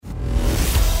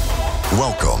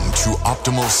Welcome to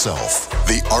Optimal Self,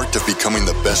 the art of becoming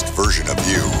the best version of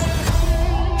you.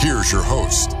 Here's your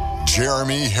host,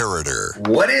 Jeremy Herriter.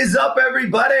 What is up,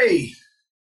 everybody?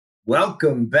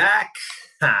 Welcome back.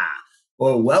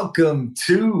 Well, welcome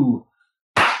to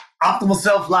Optimal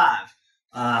Self Live.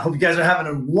 I hope you guys are having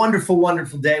a wonderful,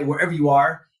 wonderful day wherever you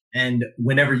are and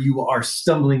whenever you are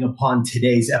stumbling upon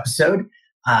today's episode.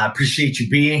 I appreciate you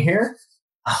being here.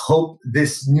 I hope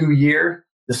this new year,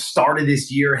 the start of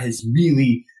this year, has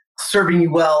really serving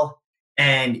you well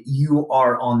and you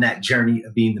are on that journey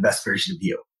of being the best version of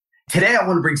you. Today, I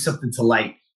want to bring something to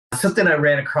light, something I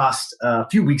ran across a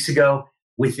few weeks ago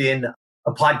within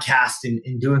a podcast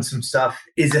and doing some stuff,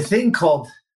 is a thing called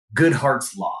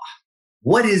Goodhart's Law.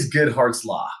 What is Goodhart's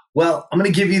Law? Well, I'm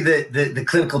going to give you the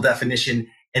clinical definition,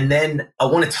 and then I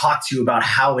want to talk to you about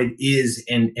how it is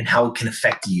and how it can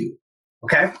affect you.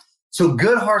 Okay? So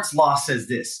Goodhart's Law says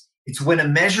this: it's when a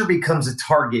measure becomes a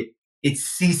target, it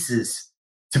ceases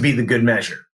to be the good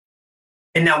measure.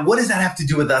 And now, what does that have to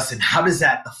do with us, and how does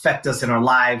that affect us in our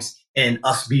lives and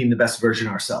us being the best version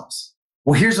of ourselves?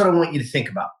 Well, here's what I want you to think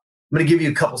about. I'm going to give you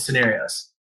a couple scenarios.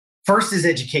 First is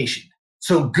education.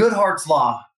 So Goodhart's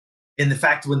Law, in the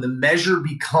fact when the measure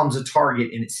becomes a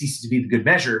target and it ceases to be the good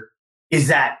measure, is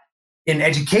that in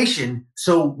education,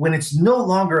 so when it's no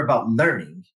longer about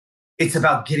learning, it's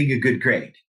about getting a good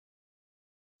grade.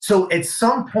 So at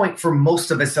some point for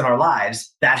most of us in our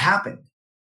lives, that happened.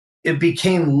 It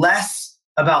became less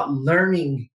about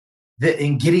learning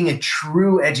and getting a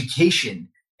true education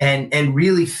and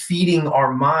really feeding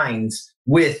our minds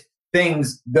with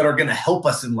things that are going to help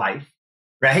us in life,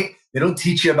 right? They don't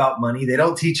teach you about money. They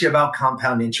don't teach you about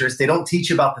compound interest. They don't teach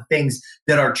you about the things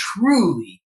that are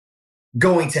truly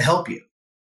going to help you.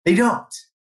 They don't.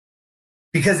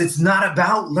 Because it's not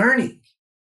about learning.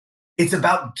 It's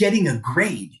about getting a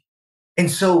grade.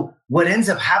 And so what ends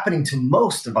up happening to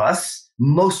most of us,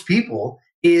 most people,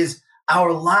 is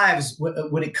our lives,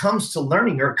 when it comes to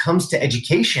learning or it comes to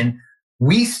education,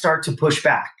 we start to push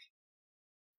back.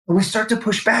 And we start to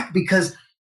push back because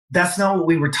that's not what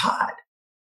we were taught.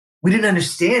 We didn't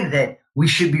understand that we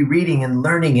should be reading and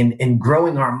learning and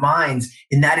growing our minds.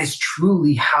 And that is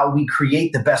truly how we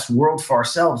create the best world for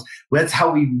ourselves. That's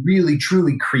how we really,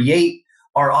 truly create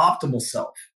our optimal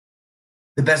self.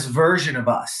 The best version of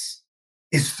us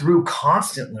is through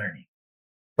constant learning.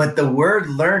 But the word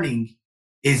learning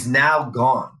is now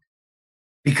gone,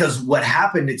 because what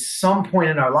happened at some point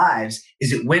in our lives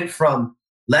is it went from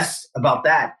less about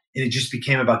that and it just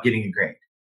became about getting a grade.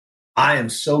 I am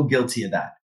so guilty of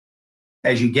that.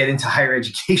 As you get into higher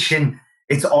education,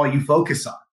 it's all you focus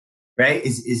on, right?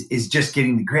 Is just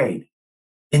getting the grade.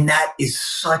 And that is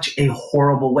such a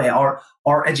horrible way.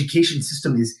 Our education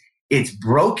system it's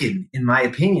broken, in my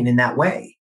opinion, in that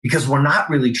way, because we're not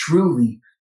really truly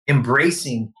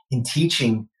embracing and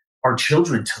teaching our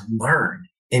children to learn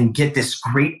and get this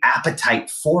great appetite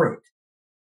for it.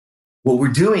 What we're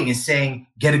doing is saying,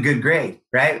 get a good grade,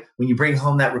 right? When you bring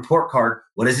home that report card,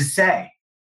 what does it say?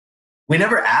 We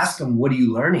never ask them, what are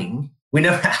you learning? We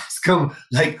never ask them,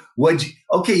 like,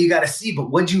 okay, you got a C, but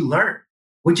what'd you learn?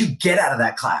 What'd you get out of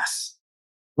that class?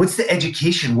 What's the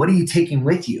education? What are you taking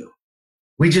with you?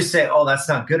 We just say, oh, that's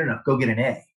not good enough. Go get an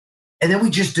A. And then we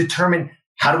just determine,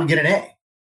 how do we get an A?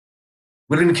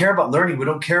 We don't even care about learning. We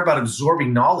don't care about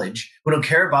absorbing knowledge. We don't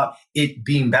care about it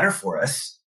being better for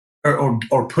us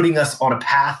or putting us on a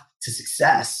path to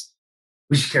success.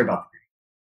 We just care about the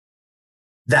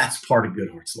grade. That's part of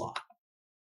Goodhart's Law.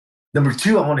 Number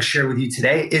two, I want to share with you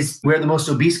today is we're the most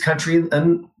obese country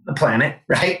on the planet,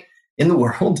 right? In the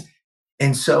world.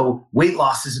 And so weight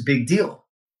loss is a big deal.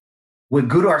 What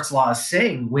Goodhart's Law is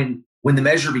saying, when the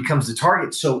measure becomes the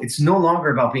target, so it's no longer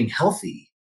about being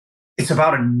healthy. It's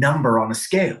about a number on a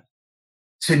scale.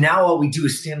 So now all we do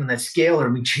is stand on that scale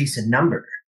and we chase a number,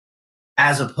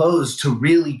 as opposed to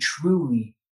really,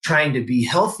 truly trying to be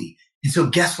healthy. And so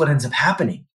guess what ends up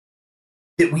happening?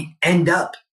 That we end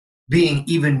up being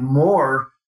even more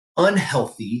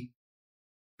unhealthy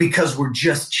because we're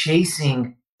just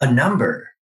chasing a number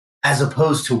as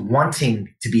opposed to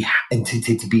wanting to be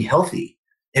healthy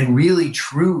and really,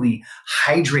 truly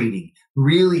hydrating,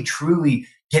 really, truly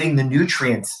getting the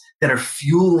nutrients that are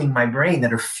fueling my brain,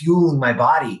 that are fueling my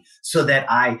body so that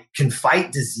I can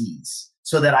fight disease,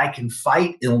 so that I can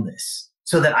fight illness,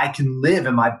 so that I can live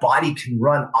and my body can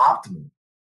run optimally.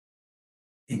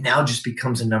 It now just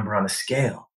becomes a number on a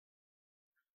scale.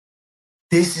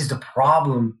 This is the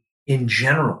problem in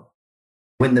general.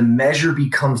 When the measure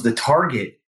becomes the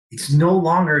target, it's no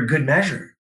longer a good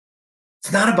measure.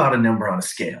 It's not about a number on a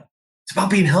scale. It's about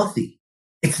being healthy.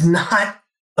 It's not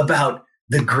about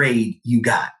the grade you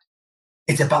got.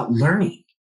 It's about learning.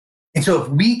 And so if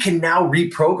we can now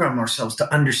reprogram ourselves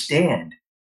to understand,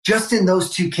 just in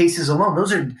those two cases alone,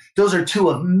 those are two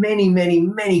of many, many,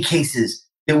 many cases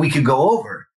that we could go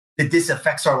over, that this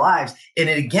affects our lives. And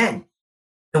it, again,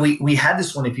 we had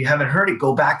this one. If you haven't heard it,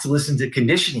 go back to listen to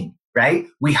conditioning, right?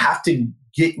 We have to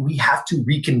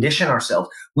recondition ourselves.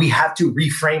 We have to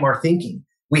reframe our thinking.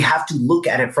 We have to look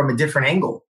at it from a different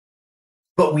angle.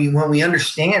 But when we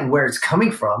understand where it's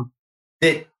coming from,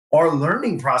 that our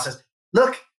learning process,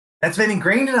 look, that's been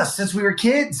ingrained in us since we were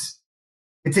kids.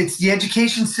 It's the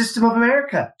education system of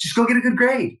America. Just go get a good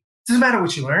grade. Doesn't matter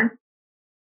what you learn.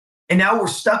 And now we're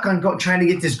stuck on trying to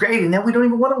get this grade, and then we don't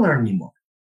even want to learn anymore.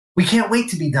 We can't wait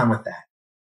to be done with that.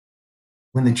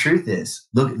 When the truth is,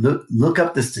 look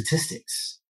up the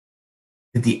statistics,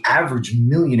 that the average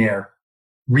millionaire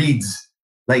reads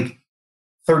like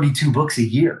 32 books a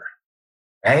year,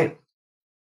 right?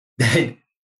 That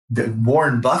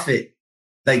Warren Buffett,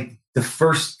 like the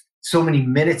first so many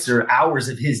minutes or hours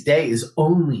of his day is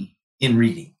only in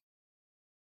reading.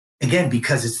 Again,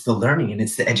 because it's the learning and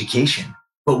it's the education.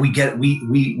 But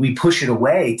we push it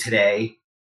away today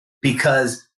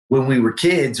because when we were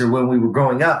kids or when we were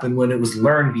growing up and when it was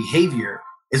learned behavior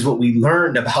is what we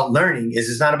learned about learning is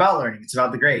it's not about learning. It's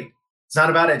about the grade. It's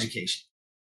not about education.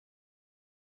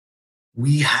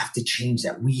 We have to change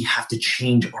that. We have to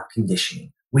change our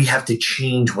conditioning. We have to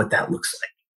change what that looks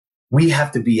like. We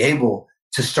have to be able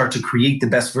to start to create the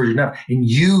best version of and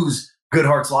use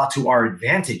Goodhart's Law to our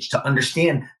advantage to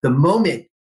understand the moment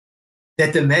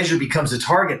that the measure becomes a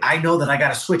target. I know that I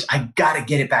got to switch. I got to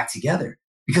get it back together.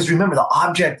 Because remember, the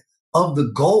object of the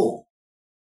goal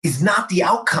is not the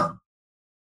outcome.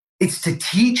 It's to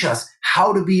teach us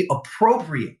how to be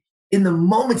appropriate in the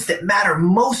moments that matter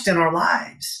most in our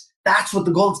lives. That's what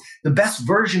the goal is. The best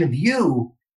version of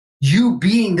you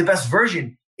being the best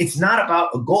version. It's not about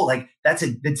a goal. Like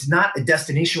it's not a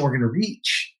destination we're going to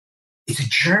reach. It's a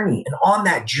journey. And on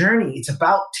that journey, it's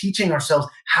about teaching ourselves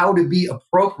how to be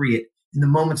appropriate in the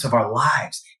moments of our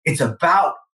lives. It's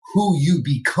about who you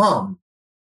become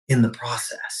in the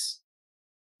process.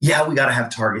 Yeah, we got to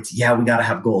have targets. Yeah, we got to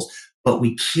have goals, but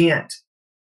we can't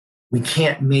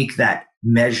make that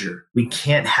measure. We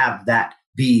can't have that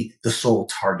be the sole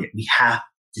target. We have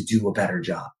to do a better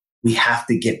job. We have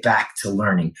to get back to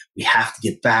learning. We have to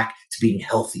get back to being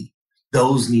healthy.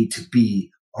 Those need to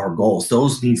be our goals.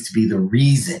 Those needs to be the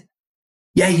reason.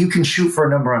 Yeah, you can shoot for a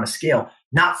number on a scale,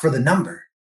 not for the number,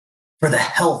 for the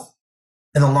health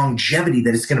and the longevity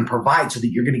that it's going to provide so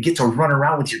that you're going to get to run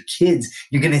around with your kids.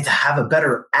 You're going to have a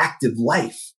better active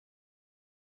life.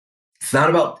 It's not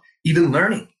about even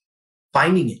learning,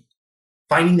 finding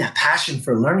that passion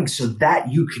for learning so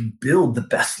that you can build the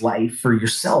best life for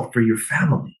yourself, for your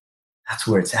family. That's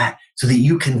where it's at. So that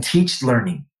you can teach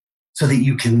learning, so that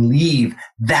you can leave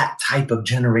that type of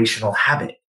generational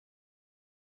habit.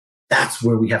 That's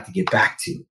where we have to get back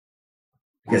to.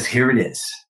 Because here it is.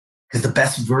 Because the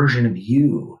best version of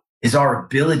you is our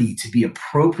ability to be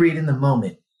appropriate in the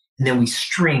moment. And then we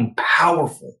string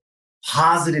powerful,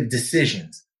 positive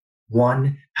decisions,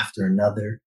 one after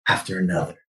another, after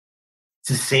another. It's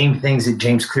the same things that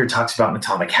James Clear talks about in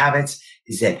Atomic Habits,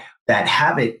 is that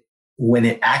habit, when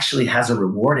it actually has a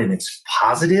reward and it's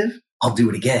positive, I'll do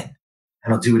it again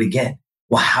and I'll do it again.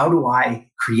 Well, how do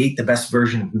I create the best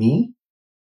version of me?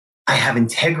 I have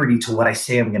integrity to what I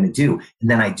say I'm going to do. And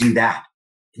then I do that.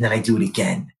 And then I do it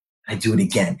again. I do it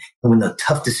again. And when the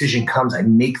tough decision comes, I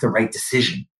make the right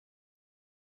decision.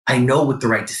 I know what the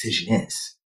right decision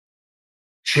is.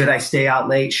 Should I stay out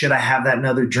late? Should I have that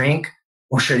another drink?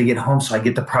 Or should I get home so I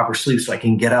get the proper sleep, so I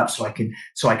can get up, so I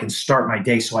can start my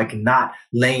day, so I can not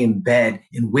lay in bed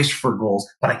and wish for goals,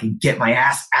 but I can get my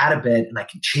ass out of bed and I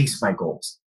can chase my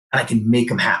goals and I can make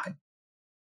them happen.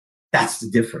 That's the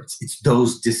difference. It's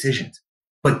those decisions,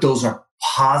 but those are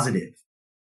positive,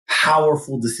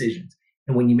 powerful decisions.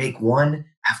 And when you make one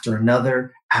after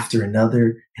another, after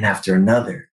another, and after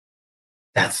another,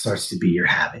 that starts to be your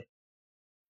habit.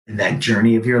 And that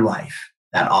journey of your life,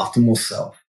 that optimal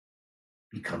self,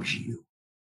 becomes you.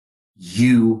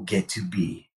 You get to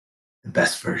be the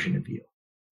best version of you.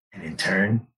 And in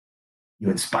turn, you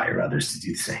inspire others to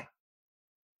do the same.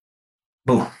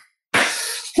 Boom.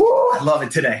 Woo, I love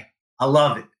it today. I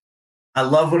love it. I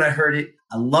love when I heard it.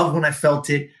 I love when I felt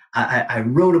it. I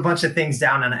wrote a bunch of things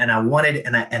down and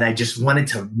I just wanted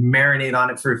to marinate on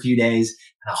it for a few days.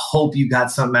 And I hope you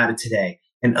got something out of today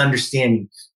and understanding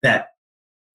that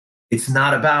it's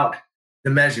not about the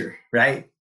measure, right?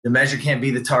 The measure can't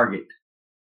be the target.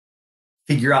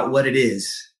 Figure out what it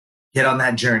is. Get on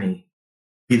that journey.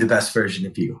 Be the best version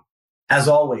of you. As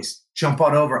always, jump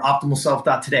on over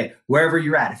optimalself.today, wherever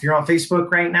you're at. If you're on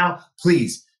Facebook right now,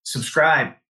 please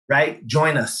subscribe, right?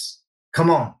 Join us. Come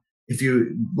on. If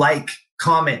you like,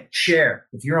 comment, share.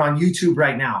 If you're on YouTube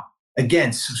right now,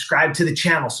 again, subscribe to the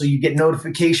channel so you get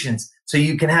notifications, so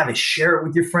you can have it. Share it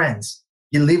with your friends.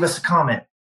 You leave us a comment.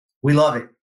 We love it.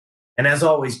 And as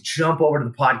always, jump over to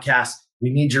the podcast. We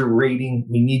need your rating.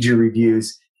 We need your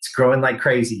reviews. It's growing like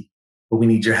crazy, but we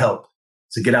need your help.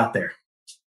 So get out there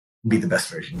and be the best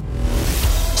version.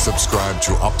 Subscribe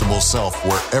to Optimal Self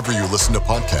wherever you listen to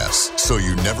podcasts so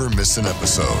you never miss an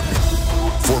episode.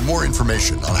 For more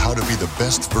information on how to be the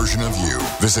best version of you,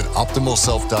 visit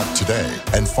optimalself.today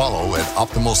and follow at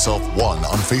Optimal Self 1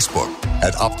 on Facebook,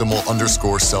 at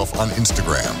Optimal_Self on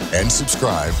Instagram, and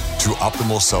subscribe to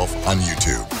Optimal Self on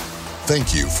YouTube.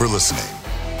 Thank you for listening.